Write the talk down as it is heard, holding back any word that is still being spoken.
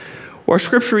Our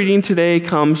scripture reading today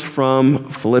comes from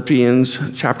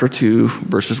Philippians chapter 2,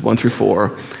 verses 1 through 4,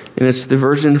 and it's the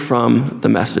version from the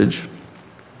Message.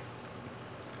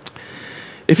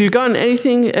 If you've gotten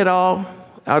anything at all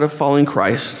out of following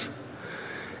Christ,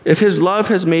 if his love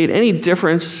has made any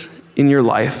difference in your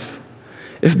life,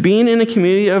 if being in a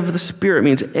community of the Spirit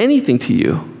means anything to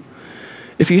you,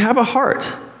 if you have a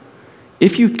heart,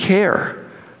 if you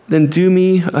care, then do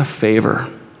me a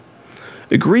favor.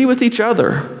 Agree with each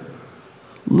other.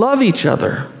 Love each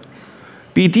other.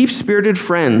 Be deep-spirited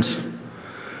friends.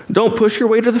 Don't push your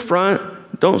way to the front.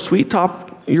 Don't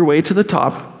sweet-talk your way to the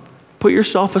top. Put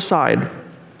yourself aside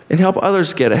and help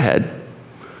others get ahead.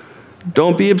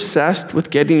 Don't be obsessed with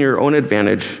getting your own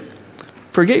advantage.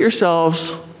 Forget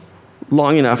yourselves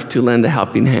long enough to lend a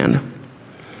helping hand.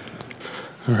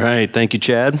 All right. Thank you,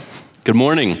 Chad. Good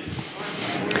morning.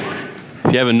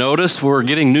 If you haven't noticed, we're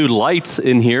getting new lights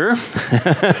in here.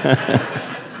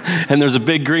 And there's a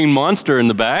big green monster in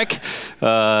the back,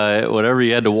 whatever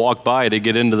you had to walk by to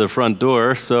get into the front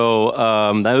door. So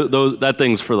that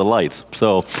thing's for the lights.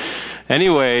 So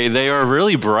anyway, they are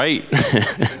really bright.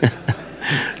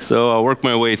 So I'll work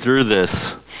my way through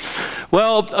this.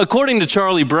 Well, according to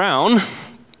Charlie Brown,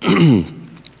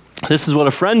 this is what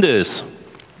a friend is.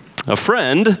 A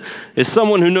friend is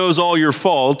someone who knows all your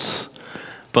faults,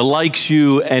 but likes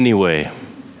you anyway.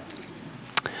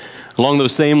 Along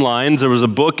those same lines, there was a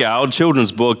book out, a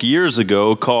children's book, years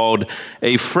ago called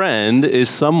A Friend is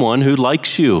Someone Who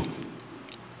Likes You.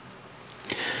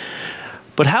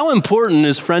 But how important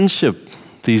is friendship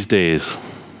these days,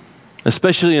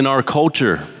 especially in our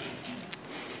culture?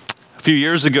 A few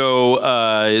years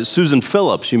ago, Susan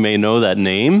Phillips, you may know that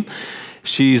name.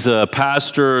 She's a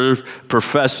pastor,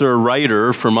 professor,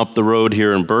 writer from up the road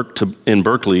here in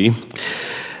Berkeley.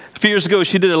 A few years ago,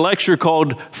 she did a lecture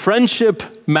called Friendship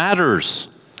Matters,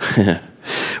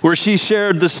 where she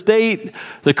shared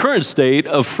the current state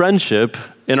of friendship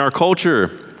in our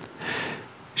culture.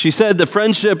 She said the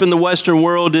friendship in the Western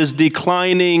world is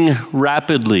declining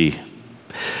rapidly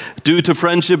due to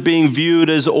friendship being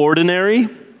viewed as ordinary,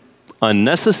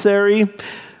 unnecessary,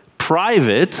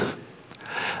 private,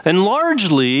 and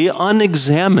largely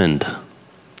unexamined.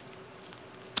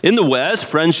 In the West,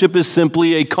 friendship is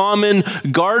simply a common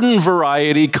garden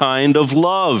variety kind of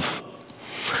love.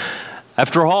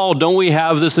 After all, don't we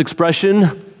have this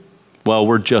expression? Well,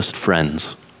 we're just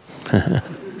friends.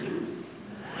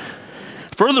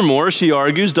 Furthermore, she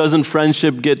argues, doesn't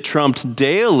friendship get trumped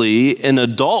daily in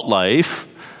adult life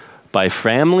by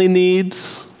family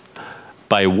needs,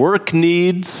 by work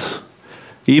needs,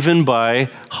 even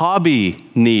by hobby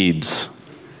needs?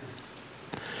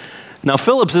 Now,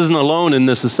 Phillips isn't alone in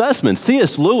this assessment.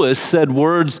 C.S. Lewis said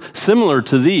words similar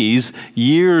to these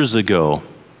years ago.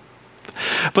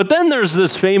 But then there's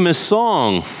this famous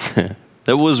song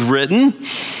that was written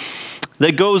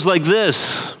that goes like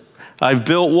this: I've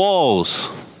built walls,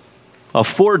 a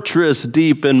fortress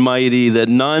deep and mighty that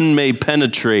none may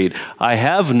penetrate. I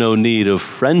have no need of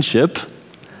friendship.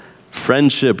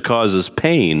 Friendship causes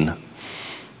pain.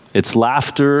 Its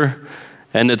laughter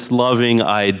and its loving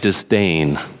I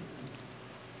disdain.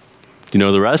 You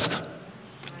know the rest?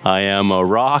 I am a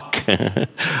rock.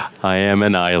 I am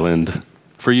an island.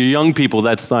 For you young people,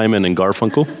 that's Simon and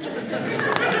Garfunkel.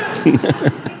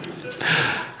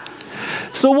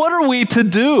 So what are we to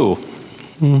do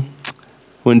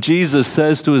when Jesus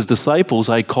says to his disciples,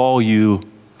 I call you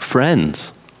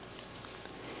friends?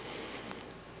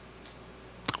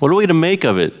 What are we to make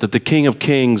of it that the King of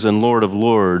Kings and Lord of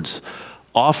Lords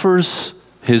offers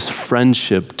his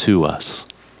friendship to us?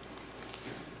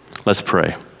 Let's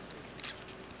pray.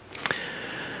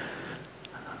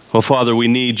 Well, Father, we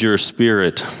need your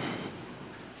Spirit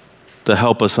to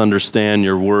help us understand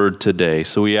your word today.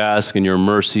 So we ask in your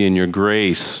mercy and your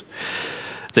grace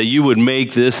that you would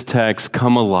make this text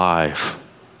come alive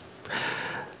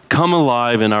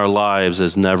in our lives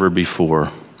as never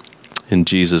before. In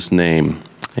Jesus' name,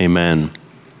 amen.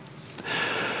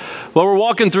 Well, we're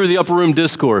walking through the Upper Room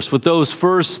Discourse with those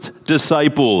first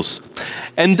disciples.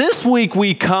 And this week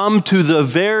we come to the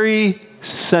very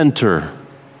center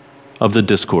of the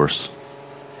discourse.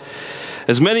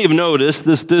 As many have noticed,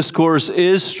 this discourse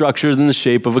is structured in the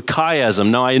shape of a chiasm.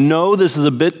 Now, I know this is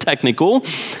a bit technical,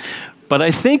 but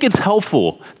I think it's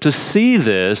helpful to see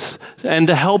this and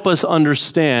to help us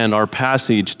understand our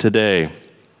passage today.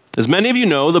 As many of you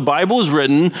know, much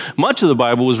of the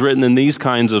Bible was written in these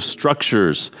kinds of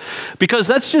structures, because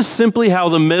that's just simply how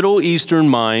the Middle Eastern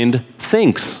mind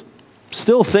thinks,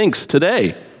 still thinks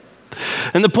today.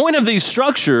 And the point of these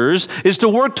structures is to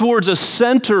work towards a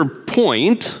center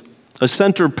point, a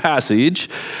center passage,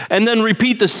 and then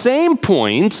repeat the same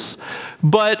points,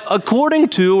 but according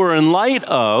to or in light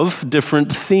of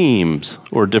different themes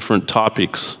or different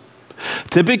topics.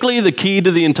 Typically, the key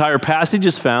to the entire passage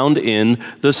is found in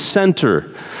the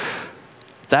center.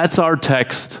 That's our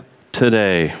text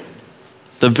today.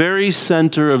 The very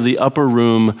center of the upper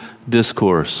room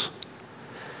discourse.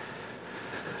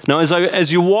 Now,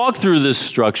 as you walk through this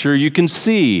structure, you can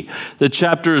see that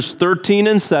chapters 13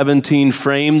 and 17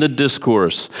 frame the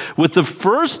discourse, with the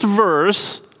first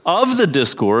verse of the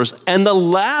discourse and the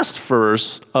last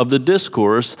verse of the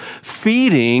discourse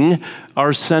feeding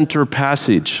our center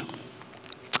passage.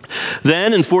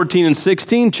 Then in 14 and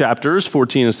 16, chapters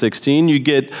 14 and 16, you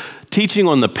get teaching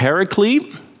on the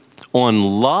Paraclete, on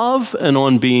love, and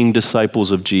on being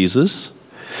disciples of Jesus.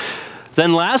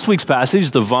 Then last week's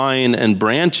passage, the vine and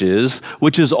branches,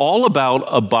 which is all about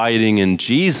abiding in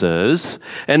Jesus.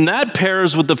 And that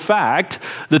pairs with the fact,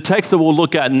 the text that we'll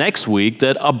look at next week,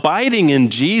 that abiding in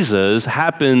Jesus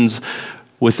happens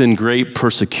within great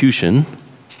persecution.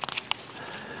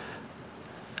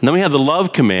 And then we have the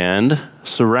love command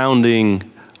surrounding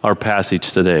our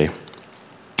passage today.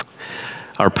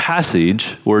 Our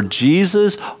passage where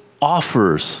Jesus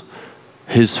offers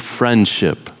his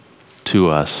friendship to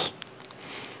us.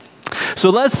 So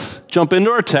let's jump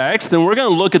into our text, and we're going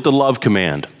to look at the love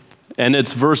command. And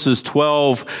it's verses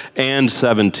 12 and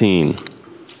 17.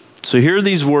 So here are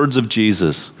these words of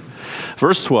Jesus.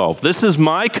 Verse 12, "This is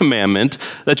my commandment,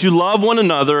 that you love one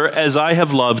another as I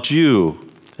have loved you."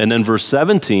 And then verse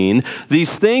 17,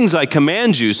 "These things I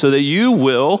command you so that you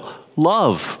will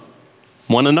love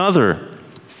one another."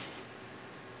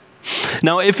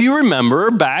 Now, if you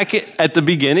remember back at the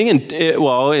beginning,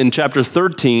 in chapter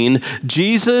 13,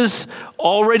 Jesus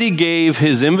already gave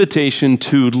his invitation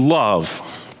to love.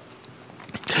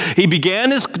 He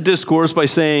began his discourse by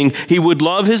saying he would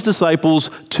love his disciples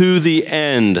to the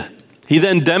end. He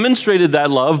then demonstrated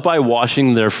that love by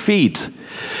washing their feet.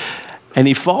 And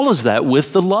he follows that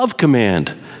with the love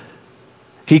command.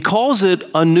 He calls it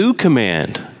a new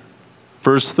command.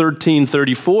 Verse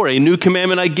 13:34, "A new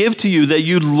commandment I give to you, that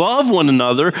you love one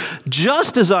another,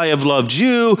 just as I have loved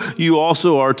you, you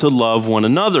also are to love one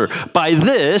another. By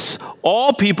this,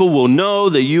 all people will know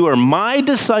that you are my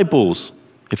disciples,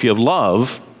 if you have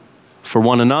love for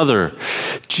one another."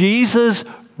 Jesus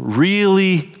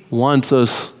really wants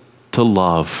us to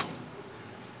love.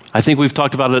 I think we've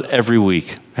talked about it every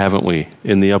week, haven't we,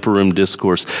 in the upper room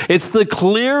discourse. It's the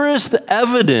clearest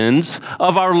evidence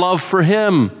of our love for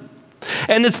him.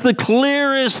 And it's the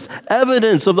clearest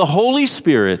evidence of the Holy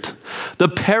Spirit, the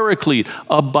Paraclete,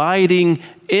 abiding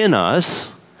in us.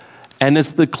 And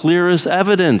it's the clearest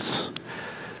evidence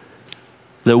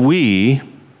that we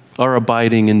are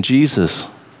abiding in Jesus.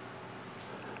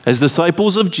 As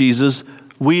disciples of Jesus,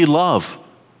 we love.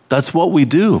 That's what we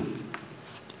do.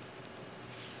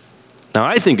 Now,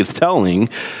 I think it's telling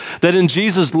that in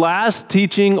Jesus' last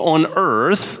teaching on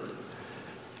earth,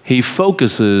 he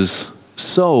focuses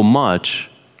so much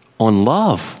on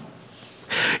love.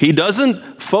 He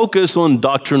doesn't focus on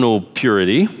doctrinal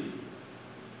purity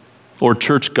or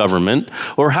church government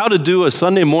or how to do a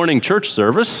Sunday morning church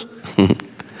service.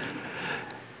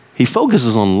 He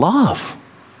focuses on love.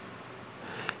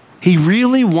 He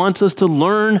really wants us to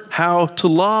learn how to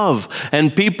love,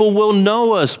 and people will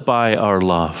know us by our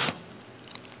love.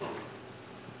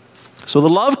 So the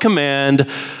love command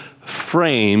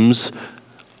frames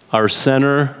our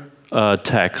center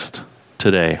text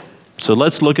today. So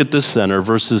let's look at this center,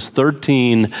 verses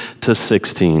 13 to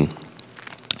 16.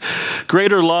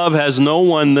 "Greater love has no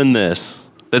one than this,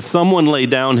 that someone lay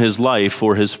down his life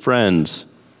for his friends.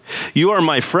 You are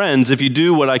my friends if you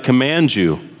do what I command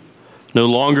you. No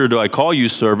longer do I call you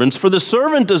servants, for the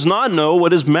servant does not know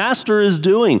what his master is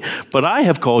doing, but I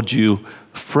have called you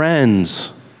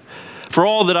friends. For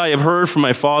all that I have heard from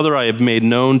my Father I have made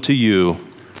known to you.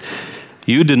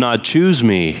 You did not choose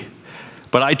me,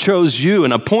 but I chose you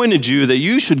and appointed you that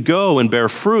you should go and bear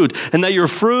fruit, and that your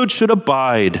fruit should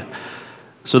abide,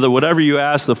 so that whatever you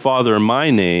ask the Father in my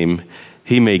name,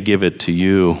 he may give it to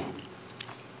you.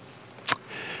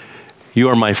 You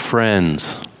are my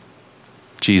friends,"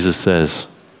 Jesus says.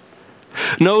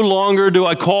 "No longer do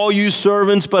I call you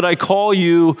servants, but I call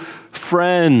you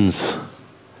friends."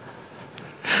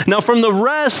 Now, from the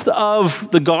rest of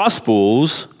the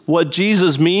Gospels, what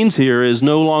Jesus means here is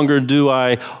no longer do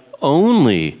I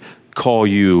only call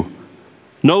you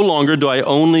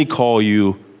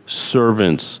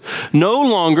servants. No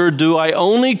longer do I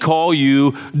only call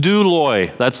you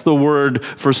douloi. That's the word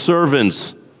for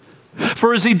servants.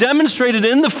 For as he demonstrated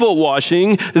in the foot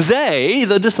washing, they,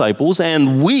 the disciples,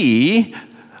 and we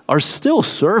are still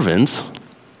servants.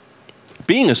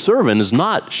 Being a servant is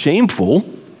not shameful.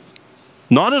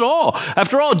 Not at all.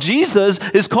 After all, Jesus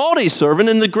is called a servant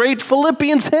in the great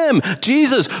Philippians hymn.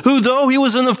 Jesus, who though he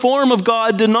was in the form of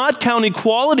God, did not count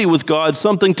equality with God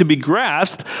something to be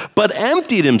grasped, but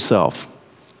emptied himself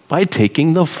by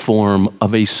taking the form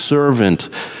of a servant.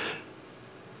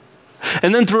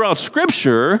 And then throughout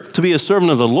Scripture, to be a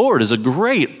servant of the Lord is a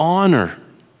great honor.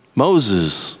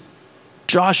 Moses,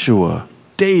 Joshua,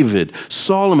 David,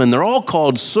 Solomon, they're all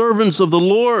called servants of the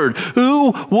Lord.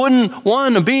 Who wouldn't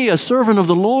want to be a servant of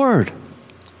the Lord?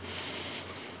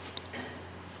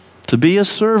 To be a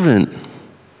servant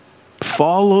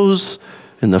follows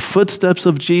in the footsteps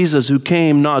of Jesus, who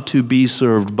came not to be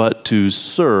served, but to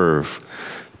serve,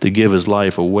 to give his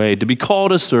life away. To be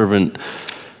called a servant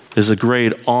is a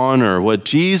great honor. What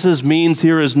Jesus means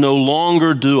here is no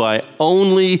longer do I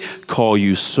only call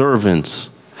you servants.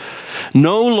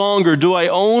 No longer do I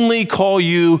only call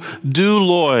you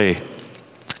douloi.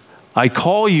 I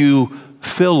call you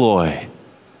philoi,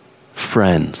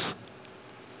 friends.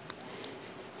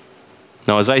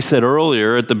 Now, as I said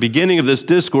earlier, at the beginning of this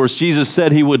discourse, Jesus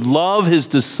said he would love his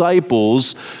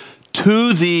disciples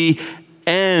to the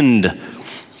end.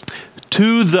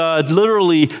 To the,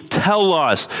 literally,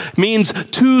 telos, means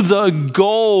to the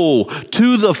goal,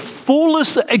 to the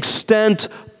fullest extent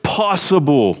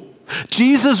possible.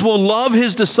 Jesus will love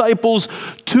his disciples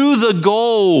to the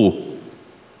goal.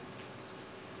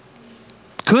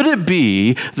 Could it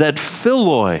be that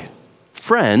philoi,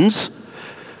 friends,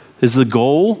 is the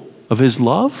goal of his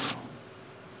love?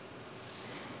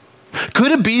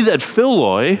 Could it be that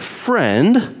philoi,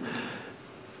 friends,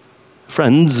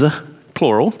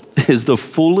 plural, is the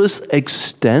fullest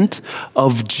extent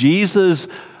of Jesus'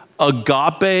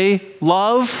 agape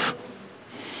love?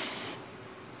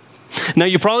 Now,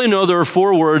 you probably know there are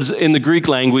 4 words in the Greek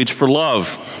language for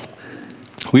love.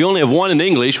 We only have one in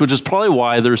English, which is probably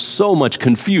why there's so much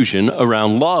confusion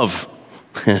around love.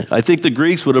 I think the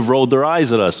Greeks would have rolled their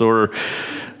eyes at us, or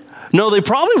no, they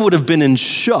probably would have been in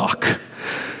shock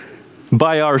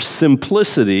by our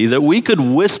simplicity that we could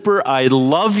whisper, I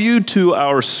love you to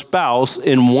our spouse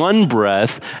in one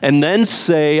breath and then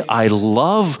say, I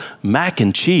love mac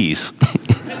and cheese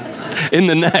in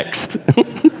the next.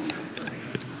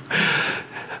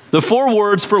 The 4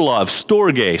 words for love,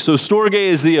 storge. So storge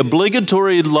is the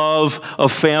obligatory love of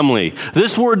family.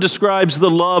 This word describes the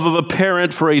love of a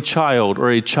parent for a child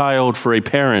or a child for a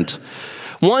parent.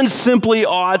 One simply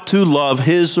ought to love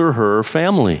his or her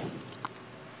family.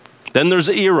 Then there's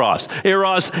eros.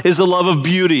 Eros is the love of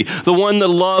beauty, the one that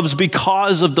loves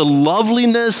because of the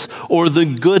loveliness or the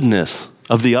goodness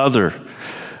of the other.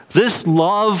 This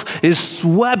love is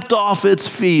swept off its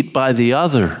feet by the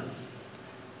other.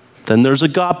 Then there's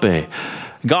agape.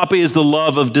 Agape is the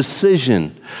love of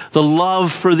decision, the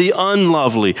love for the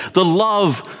unlovely, the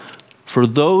love for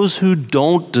those who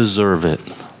don't deserve it.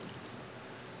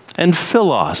 And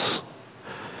philos.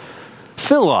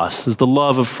 Philos is the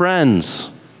love of friends.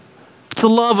 It's the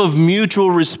love of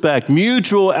mutual respect,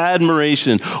 mutual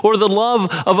admiration, or the love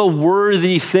of a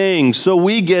worthy thing. So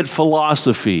we get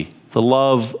philosophy, the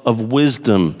love of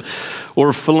wisdom,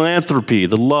 or philanthropy,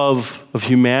 the love of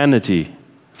humanity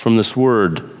from this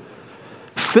word.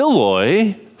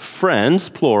 Philoi, friends,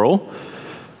 plural,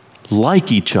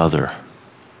 like each other.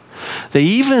 They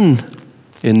even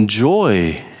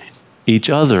enjoy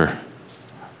each other.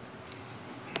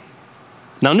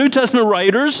 Now, New Testament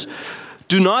writers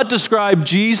do not describe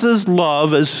Jesus'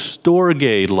 love as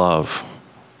storge love.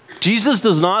 Jesus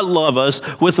does not love us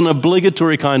with an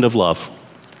obligatory kind of love.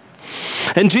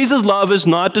 And Jesus' love is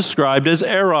not described as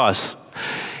eros.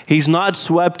 He's not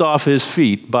swept off his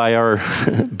feet by our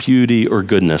beauty or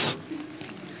goodness.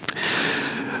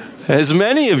 As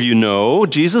many of you know,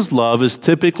 Jesus' love is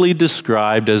typically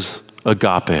described as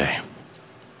agape.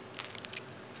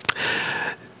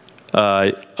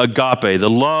 Agape, the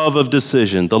love of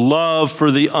decision, the love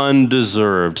for the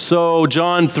undeserved. So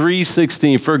John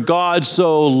 3:16, for God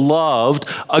so loved,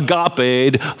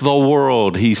 agaped the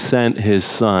world, he sent his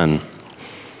son.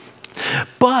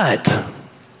 But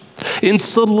in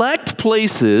select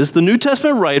places, the New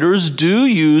Testament writers do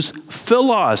use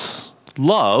philos,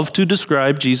 love, to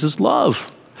describe Jesus'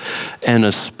 love. And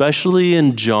especially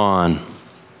in John.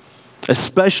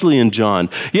 Especially in John.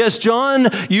 Yes, John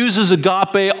uses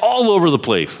agape all over the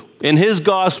place in his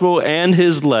gospel and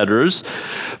his letters.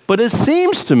 But it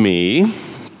seems to me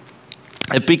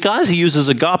that because he uses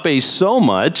agape so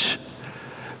much,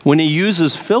 when he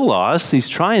uses philos, he's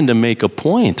trying to make a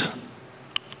point.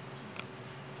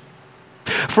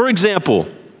 For example,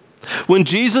 when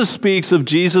Jesus speaks of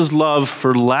Jesus' love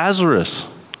for Lazarus,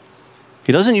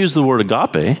 He doesn't use the word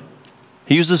agape.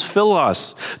 He uses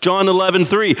philos. John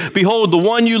 11:3, behold, the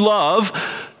one you love,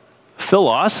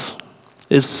 philos,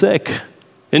 is sick.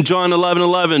 In John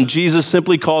 11:11, Jesus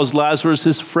simply calls Lazarus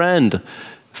his friend,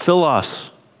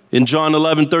 philos. In John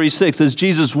 11:36, as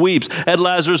Jesus weeps at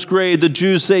Lazarus' grave, the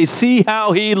Jews say, see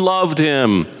how he loved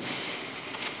him,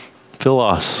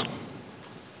 philos.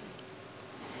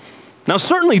 Now,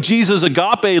 certainly Jesus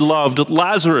agape loved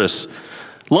Lazarus.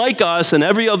 Like us and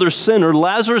every other sinner,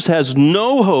 Lazarus has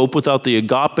no hope without the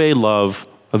agape love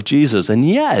of Jesus. And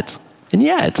yet,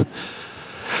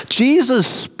 John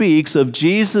speaks of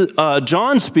Jesus'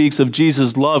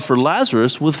 love for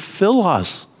Lazarus with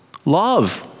philos,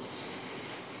 love.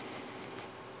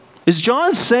 Is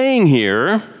John saying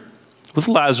here with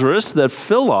Lazarus that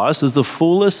philos is the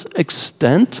fullest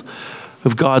extent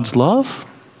of God's love?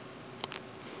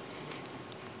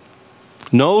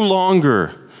 No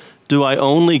longer do I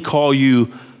only call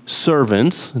you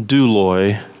servants,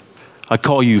 douloi, I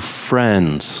call you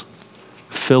friends,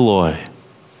 philoi.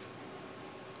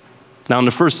 Now, in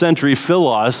the first century,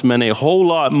 philos meant a whole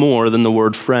lot more than the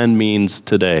word friend means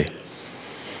today.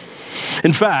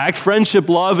 In fact, friendship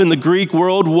love in the Greek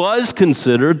world was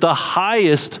considered the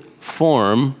highest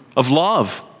form of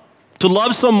love. To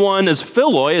love someone as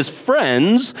philoi, as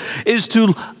friends, is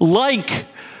to like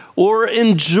or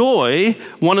enjoy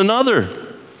one another.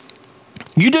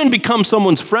 You didn't become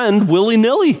someone's friend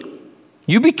willy-nilly.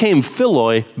 You became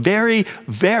philoi very,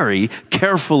 very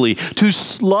carefully. To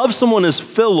love someone as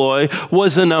philoi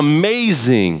was an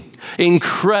amazing,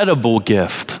 incredible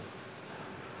gift.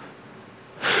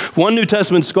 One New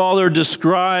Testament scholar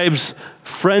describes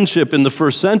friendship in the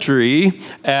first century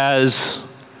as,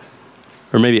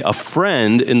 or maybe a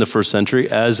friend in the first century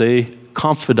as a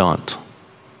confidant.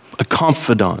 A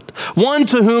confidant, one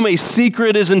to whom a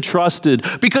secret is entrusted,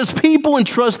 because people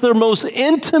entrust their most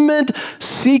intimate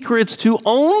secrets to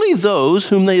only those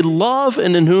whom they love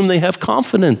and in whom they have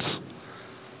confidence.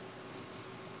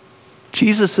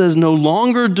 Jesus says, no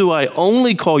longer do I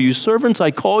only call you servants, I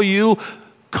call you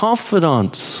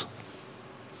confidants.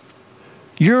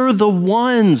 You're the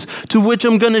ones to which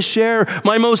I'm going to share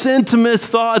my most intimate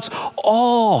thoughts,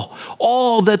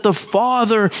 all that the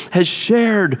Father has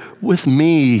shared with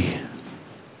me.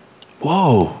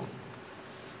 Whoa.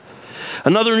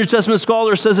 Another New Testament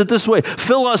scholar says it this way: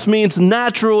 philos means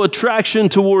natural attraction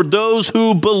toward those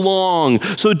who belong.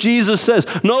 So Jesus says,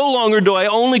 no longer do I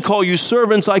only call you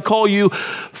servants, I call you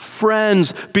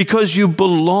friends, because you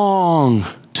belong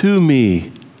to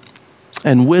me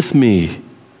and with me.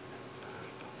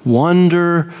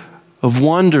 Wonder of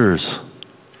wonders.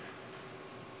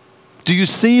 Do you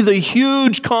see the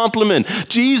huge compliment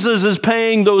Jesus is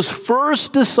paying those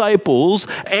first disciples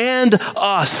and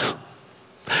us?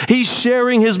 He's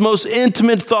sharing his most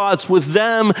intimate thoughts with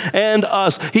them and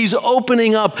us. He's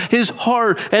opening up his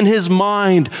heart and his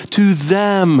mind to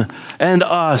them and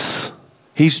us.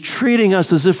 He's treating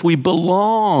us as if we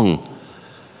belong.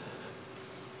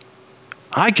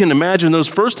 I can imagine those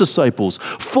first disciples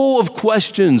full of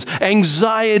questions,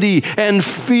 anxiety, and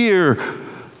fear,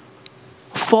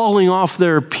 falling off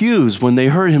their pews when they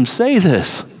heard him say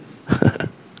this.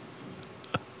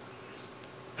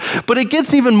 But it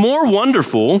gets even more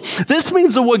wonderful. This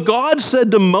means that what God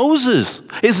said to Moses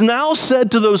is now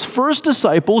said to those first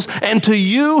disciples and to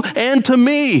you and to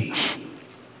me.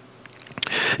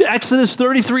 Exodus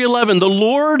 33:11, the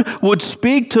Lord would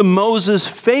speak to Moses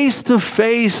face to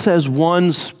face as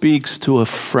one speaks to a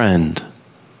friend.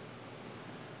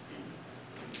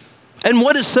 And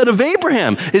what is said of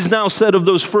Abraham is now said of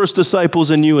those first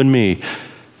disciples and you and me.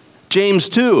 James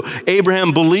 2,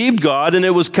 Abraham believed God and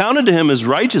it was counted to him as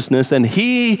righteousness, and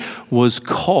he was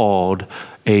called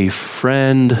a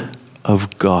friend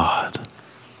of God.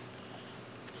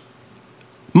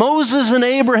 Moses and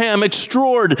Abraham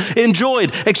enjoyed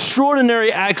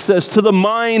extraordinary access to the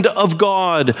mind of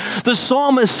God. The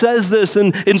psalmist says this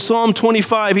in Psalm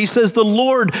 25. He says, the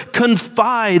Lord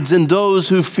confides in those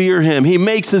who fear him. He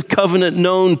makes his covenant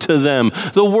known to them.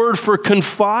 The word for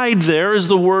confide there is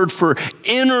the word for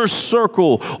inner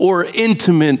circle or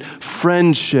intimate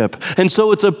friendship. And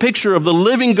so it's a picture of the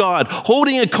living God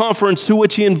holding a conference to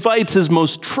which he invites his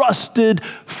most trusted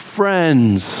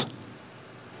friends,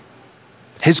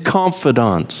 his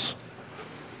confidants.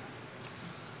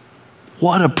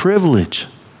 What a privilege.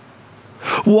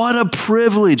 What a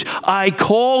privilege. I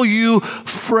call you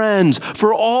friends,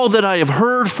 for all that I have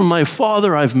heard from my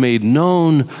Father I've made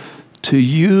known to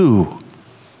you.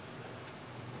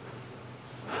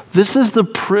 This is the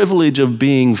privilege of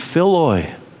being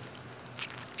philoi.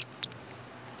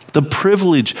 The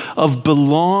privilege of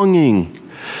belonging.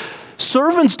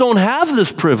 Servants don't have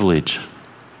this privilege.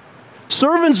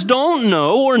 Servants don't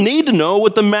know or need to know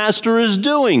what the master is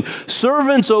doing.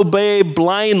 Servants obey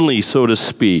blindly, so to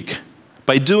speak,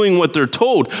 by doing what they're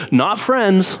told, not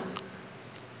friends.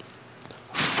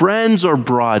 Friends are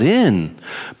brought in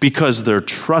because they're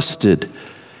trusted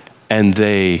and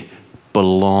they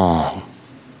belong.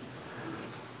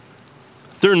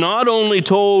 They're not only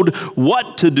told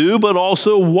what to do, but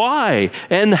also why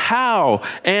and how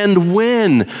and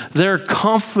when. They're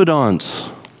confidants.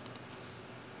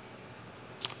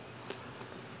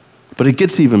 But it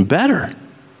gets even better.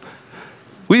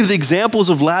 We have the examples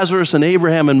of Lazarus and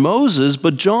Abraham and Moses,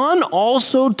 but John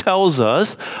also tells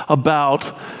us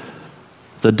about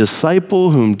the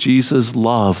disciple whom Jesus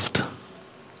loved.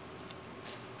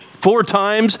 4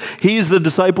 times, he's the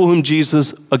disciple whom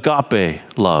Jesus agape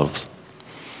loved.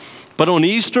 But on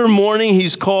Easter morning,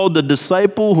 he's called the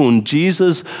disciple whom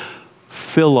Jesus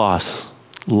philos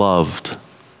loved.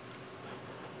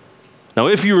 Now,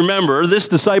 if you remember, this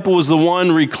disciple was the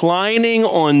one reclining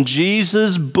on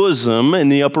Jesus' bosom in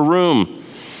the upper room.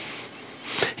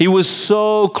 He was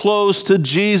so close to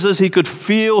Jesus, he could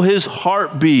feel his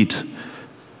heartbeat.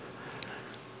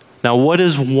 Now, what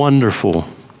is wonderful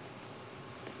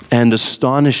and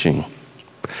astonishing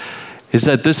is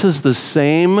that this is the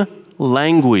same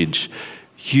language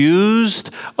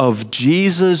used of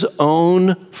Jesus'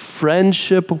 own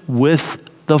friendship with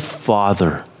the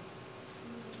Father.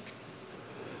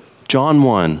 John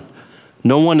 1,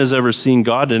 no one has ever seen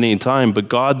God at any time, but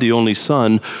God, the only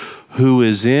Son, who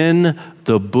is in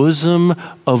the bosom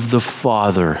of the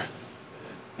Father.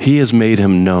 He has made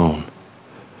him known.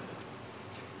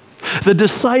 The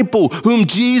disciple whom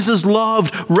Jesus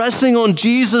loved, resting on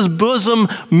Jesus' bosom,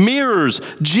 mirrors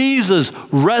Jesus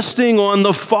resting on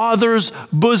the Father's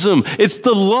bosom. It's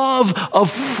the love of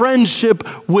friendship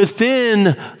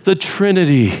within the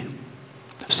Trinity.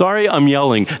 Sorry, I'm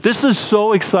yelling. This is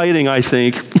so exciting, I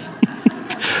think.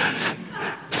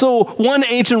 So one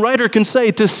ancient writer can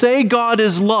say, to say God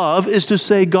is love is to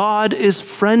say God is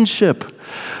friendship.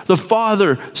 The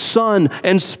Father, Son,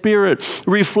 and Spirit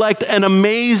reflect an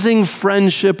amazing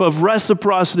friendship of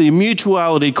reciprocity,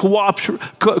 mutuality,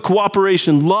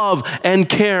 cooperation, love, and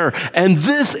care. And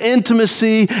this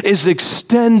intimacy is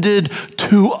extended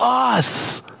to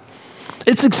us.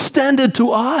 It's extended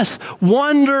to us.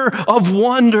 Wonder of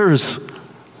wonders.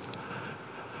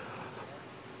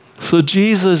 So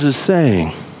Jesus is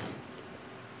saying,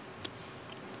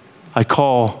 I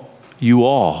call you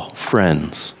all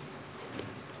friends.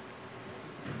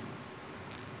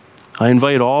 I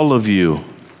invite all of you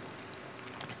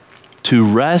to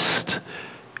rest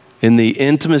in the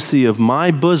intimacy of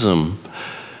my bosom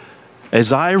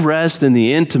as I rest in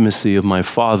the intimacy of my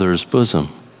Father's bosom.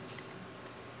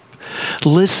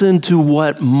 Listen to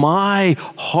what my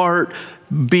heart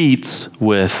beats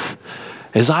with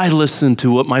as I listen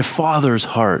to what my Father's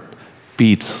heart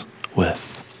beats with.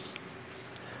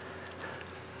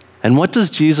 And what does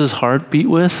Jesus' heart beat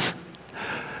with?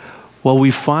 Well,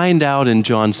 we find out in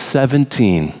John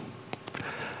 17.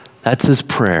 That's his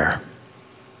prayer.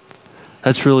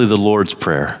 That's really the Lord's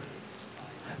Prayer.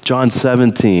 John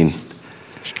 17.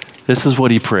 This is what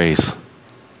he prays.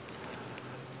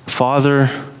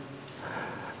 Father,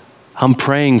 I'm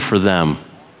praying for them.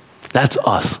 That's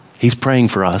us. He's praying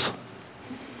for us.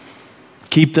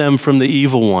 Keep them from the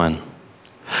evil one.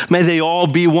 May they all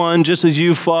be one, just as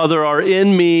you, Father, are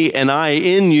in me and I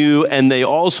in you, and they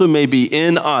also may be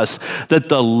in us, that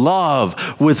the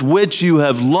love with which you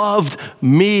have loved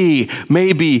me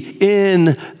may be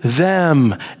in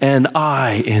them and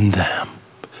I in them.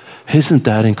 Isn't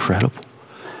that incredible?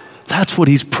 That's what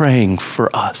he's praying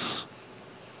for us.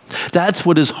 That's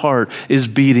what his heart is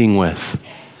beating with.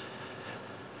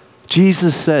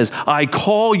 Jesus says, I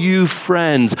call you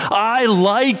friends. I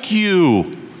like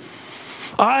you.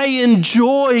 I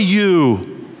enjoy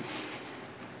you.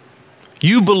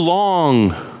 You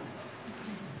belong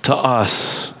to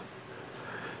us.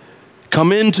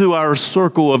 Come into our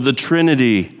circle of the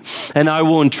Trinity, and I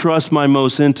will entrust my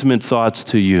most intimate thoughts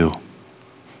to you.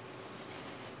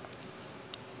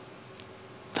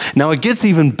 Now it gets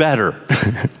even better.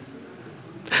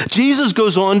 Jesus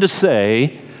goes on to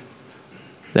say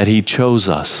that he chose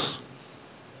us.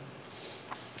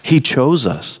 He chose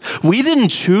us. We didn't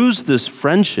choose this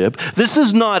friendship. This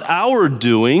is not our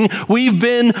doing. We've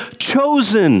been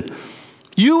chosen,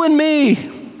 you and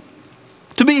me,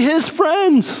 to be his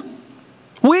friends.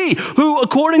 We, who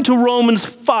according to Romans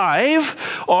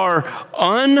 5, are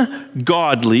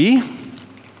ungodly,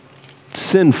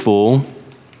 sinful,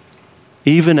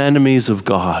 even enemies of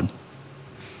God.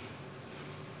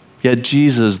 Yet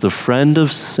Jesus, the friend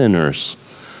of sinners,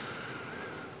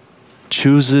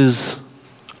 chooses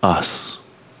us.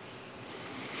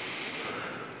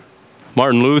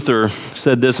 Martin Luther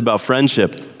said this about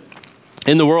friendship.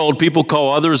 In the world, people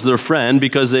call others their friend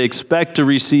because they expect to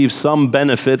receive some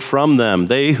benefit from them.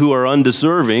 They who are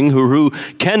undeserving, who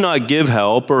cannot give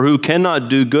help, or who cannot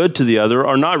do good to the other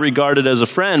are not regarded as a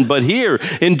friend. But here,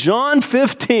 in John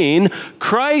 15,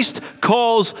 Christ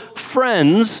calls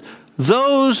friends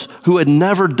those who had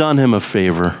never done him a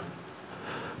favor,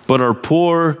 but are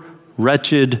poor,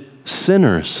 wretched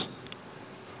sinners,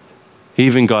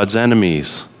 even God's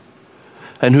enemies,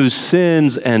 and whose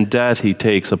sins and death he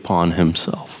takes upon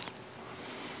himself.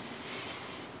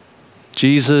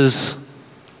 Jesus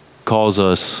calls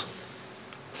us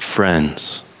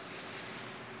friends.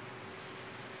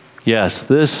 Yes,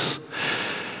 this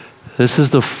is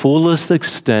the fullest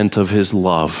extent of his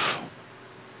love.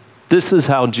 This is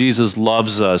how Jesus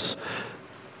loves us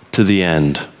to the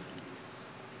end.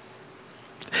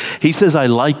 He says, I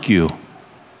like you.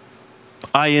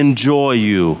 I enjoy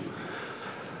you.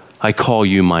 I call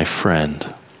you my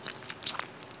friend.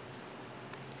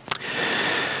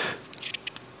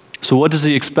 So what does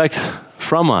he expect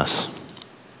from us,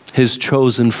 his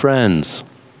chosen friends?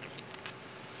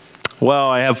 Well,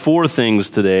 I have 4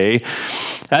 things today.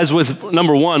 As with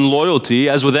number 1, loyalty,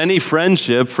 as with any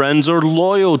friendship, friends are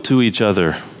loyal to each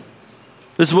other.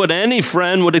 This is what any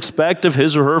friend would expect of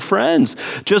his or her friends.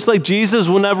 Just like Jesus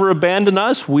will never abandon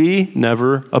us, we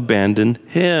never abandon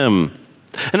him.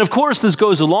 And of course, this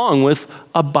goes along with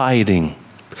abiding.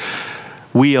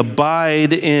 We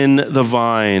abide in the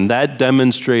vine. That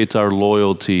demonstrates our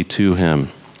loyalty to him.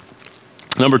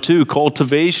 Number 2,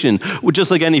 cultivation.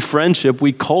 Just like any friendship,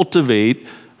 we cultivate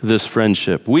this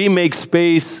friendship. We make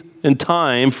space and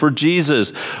time for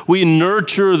Jesus. We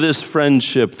nurture this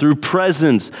friendship through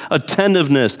presence,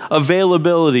 attentiveness,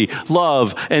 availability,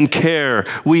 love, and care.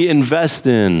 We invest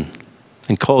in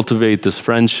and cultivate this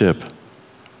friendship.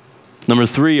 Number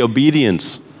 3,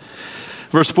 obedience.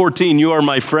 Verse 14, you are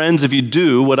my friends if you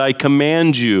do what I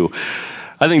command you.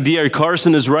 I think D.A.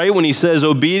 Carson is right when he says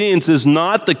obedience is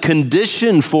not the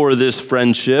condition for this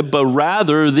friendship, but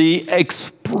rather the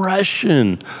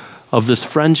expression of this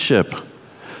friendship.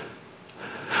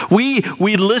 We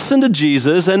listen to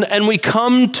Jesus and we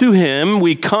come to him,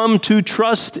 we come to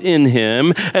trust in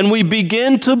him, and we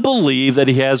begin to believe that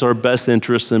he has our best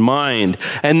interests in mind.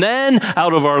 And then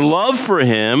out of our love for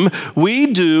him, we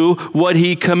do what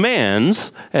he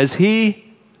commands as he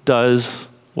does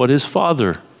what his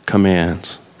Father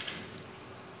commands.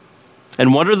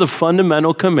 And what are the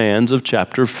fundamental commands of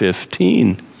chapter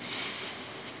 15?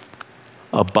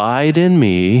 Abide in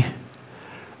me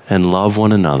and love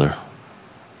one another.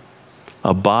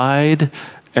 Abide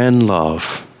and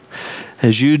love.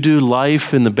 As you do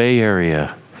life in the Bay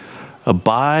Area,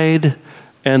 abide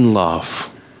and love.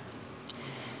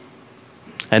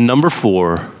 And number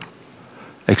 4,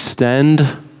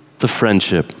 extend the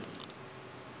friendship.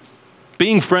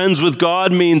 Being friends with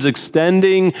God means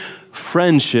extending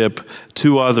friendship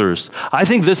to others. I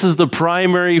think this is the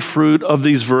primary fruit of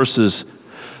these verses.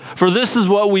 For this is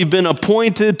what we've been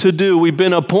appointed to do. We've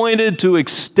been appointed to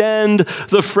extend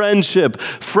the friendship.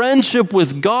 Friendship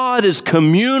with God is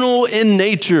communal in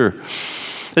nature.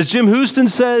 As Jim Houston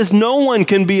says, no one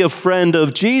can be a friend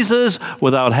of Jesus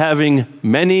without having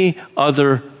many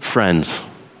other friends.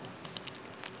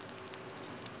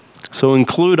 So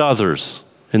include others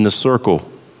in the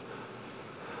circle.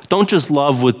 Don't just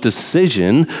love with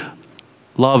decision,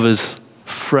 love as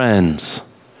friends.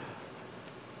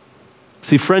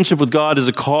 See, friendship with God is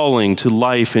a calling to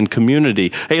life in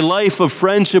community, a life of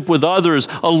friendship with others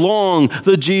along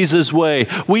the Jesus way.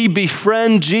 We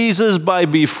befriend Jesus by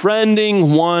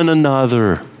befriending one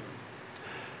another.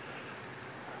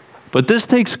 But this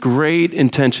takes great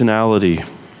intentionality.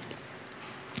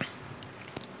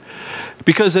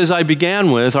 Because as I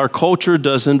began with, our culture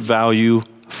doesn't value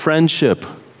friendship.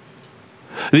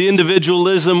 The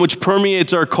individualism which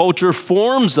permeates our culture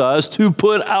forms us to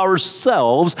put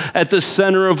ourselves at the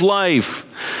center of life,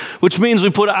 which means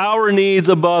we put our needs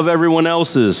above everyone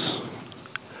else's,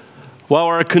 while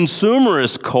our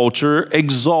consumerist culture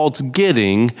exalts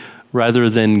getting rather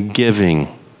than giving.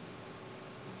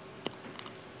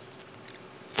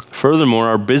 Furthermore,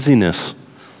 our busyness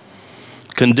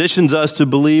conditions us to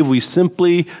believe we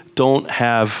simply don't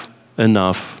have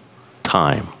enough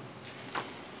time.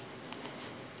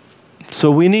 So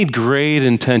we need great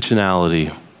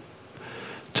intentionality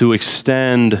to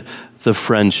extend the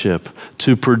friendship,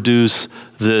 to produce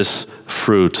this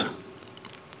fruit.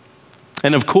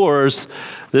 And of course,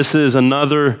 this is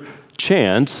another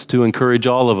chance to encourage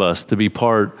all of us to be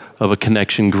part of a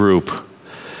connection group.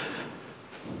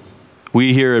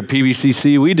 We here at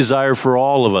PBCC, we desire for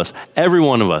all of us, every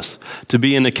one of us, to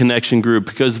be in a connection group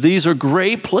because these are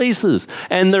great places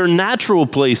and they're natural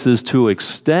places to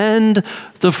extend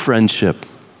the friendship.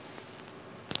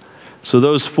 So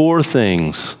those 4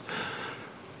 things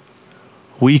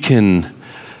we can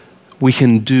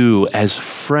do as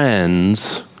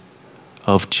friends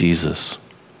of Jesus.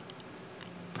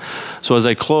 So as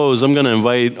I close, I'm going to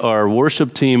invite our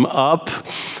worship team up.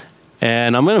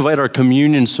 And I'm going to invite our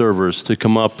communion servers to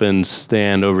come up and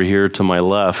stand over here to my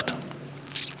left.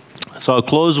 So I'll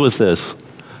close with this.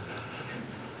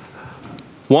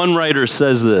 One writer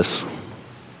says this: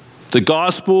 the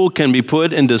gospel can be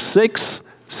put into 6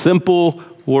 simple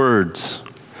words.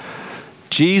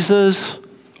 Jesus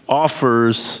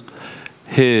offers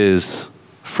his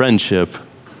friendship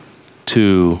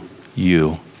to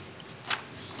you.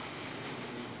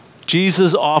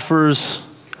 Jesus offers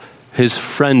his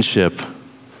friendship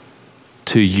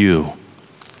to you.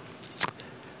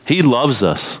 He loves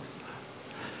us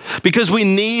because we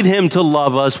need him to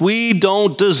love us. We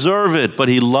don't deserve it, but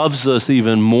he loves us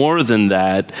even more than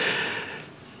that.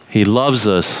 He loves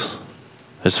us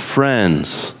as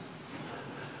friends.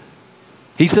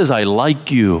 He says, I like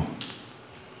you.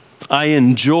 I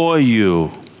enjoy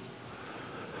you.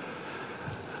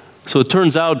 So it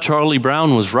turns out Charlie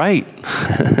Brown was right.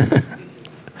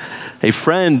 A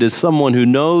friend is someone who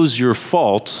knows your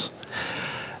faults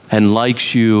and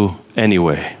likes you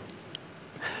anyway.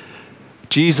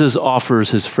 Jesus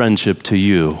offers his friendship to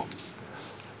you.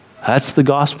 That's the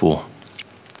gospel.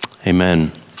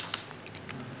 Amen.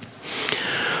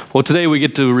 Well, today we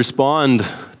get to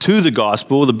respond to the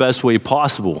gospel the best way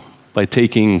possible by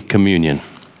taking communion.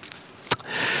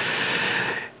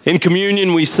 In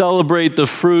communion, we celebrate the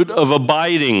fruit of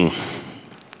abiding.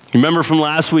 Remember from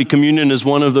last week, communion is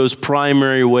one of those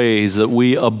primary ways that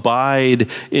we abide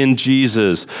in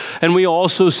Jesus. And we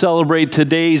also celebrate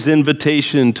today's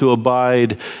invitation to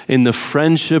abide in the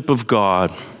friendship of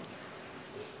God.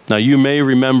 Now, you may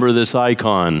remember this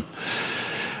icon,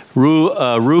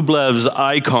 Rublev's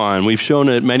icon. We've shown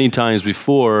it many times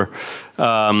before.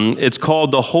 It's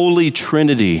called the Holy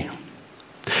Trinity.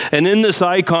 And in this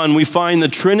icon, we find the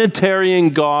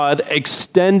Trinitarian God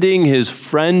extending his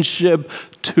friendship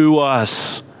to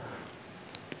us.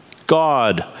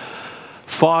 God,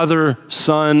 Father,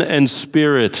 Son, and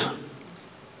Spirit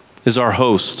is our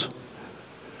host.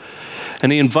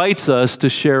 And he invites us to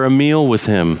share a meal with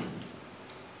him.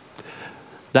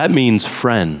 That means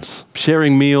friends.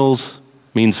 Sharing meals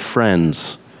means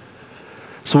friends.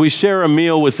 So we share a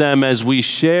meal with them as we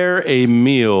share a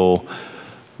meal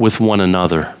with one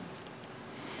another.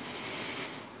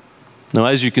 Now,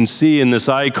 as you can see in this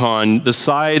icon, the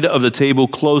side of the table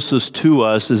closest to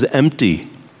us is empty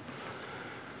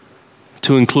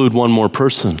to include one more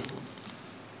person.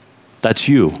 That's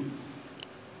you.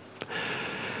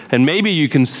 And maybe you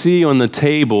can see on the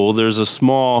table, there's a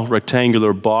small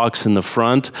rectangular box in the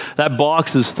front. That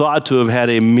box is thought to have had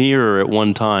a mirror at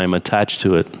one time attached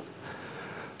to it.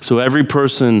 So every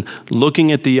person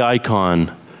looking at the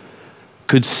icon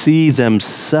could see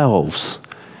themselves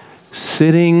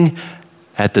sitting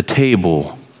at the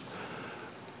table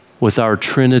with our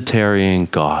Trinitarian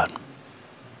God.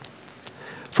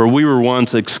 For we were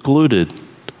once excluded,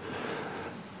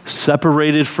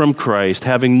 separated from Christ,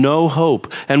 having no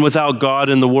hope and without God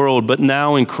in the world, but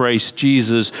now in Christ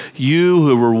Jesus, you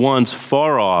who were once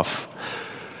far off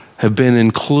have been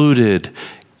included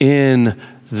in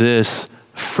this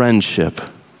friendship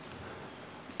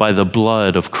by the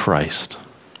blood of Christ.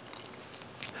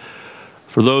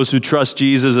 For those who trust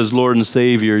Jesus as Lord and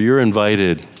Savior, you're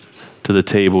invited to the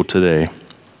table today.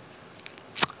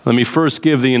 Let me first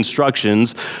give the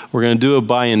instructions. We're going to do it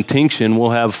by intinction. We'll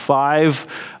have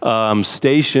 5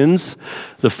 stations,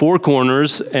 the 4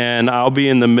 corners, and I'll be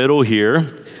in the middle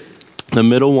here. The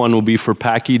middle one will be for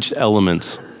packaged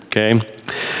elements, okay?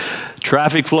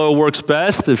 Traffic flow works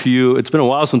best it's been a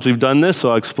while since we've done this, so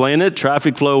I'll explain it.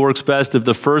 Traffic flow works best if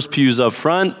the first pews up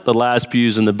front, the last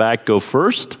pews in the back go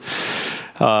first.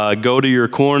 Go to your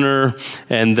corner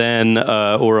and then,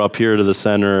 or up here to the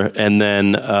center, and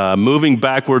then moving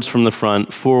backwards from the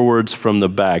front, forwards from the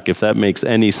back, if that makes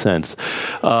any sense.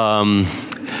 So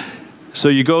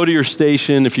you go to your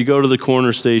station. If you go to the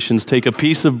corner stations, take a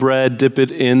piece of bread, dip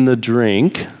it in the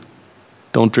drink.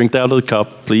 Don't drink out of the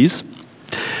cup, please.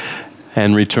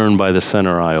 And return by the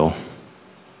center aisle.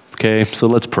 Okay, so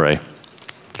let's pray.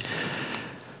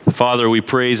 Father, we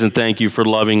praise and thank you for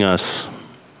loving us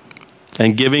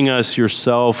and giving us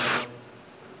yourself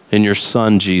and your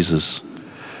Son, Jesus.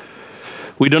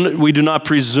 We do not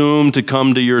presume to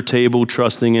come to your table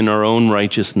trusting in our own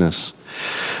righteousness.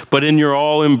 but in your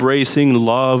all-embracing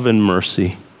love and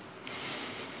mercy.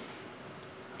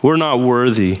 We're not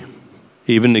worthy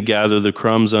even to gather the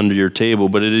crumbs under your table,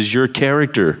 but it is your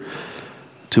character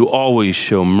to always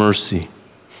show mercy.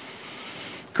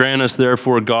 Grant us,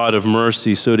 therefore, God of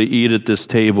mercy, so to eat at this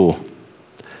table,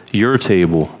 your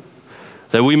table,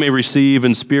 that we may receive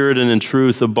in spirit and in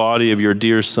truth the body of your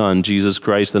dear Son, Jesus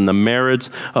Christ, and the merits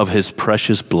of his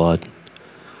precious blood,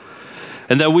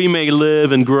 and that we may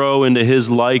live and grow into his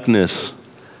likeness,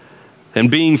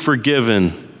 and being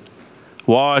forgiven,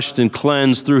 washed and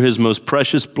cleansed through his most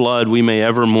precious blood, we may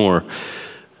evermore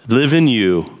live in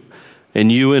you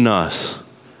and you in us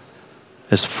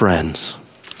as friends.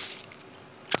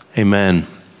 Amen.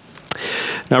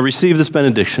 Now receive this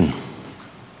benediction.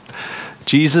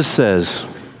 Jesus says,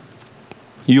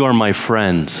 you are my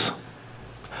friends.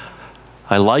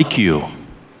 I like you.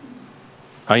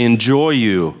 I enjoy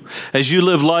you. As you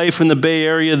live life in the Bay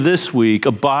Area this week,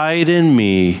 abide in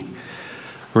me,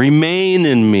 remain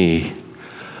in me,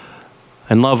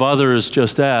 and love others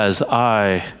just as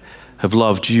I have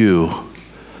loved you.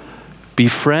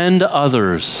 Befriend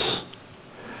others.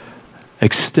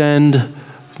 Extend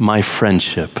my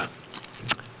friendship.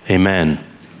 Amen.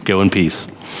 Go in peace.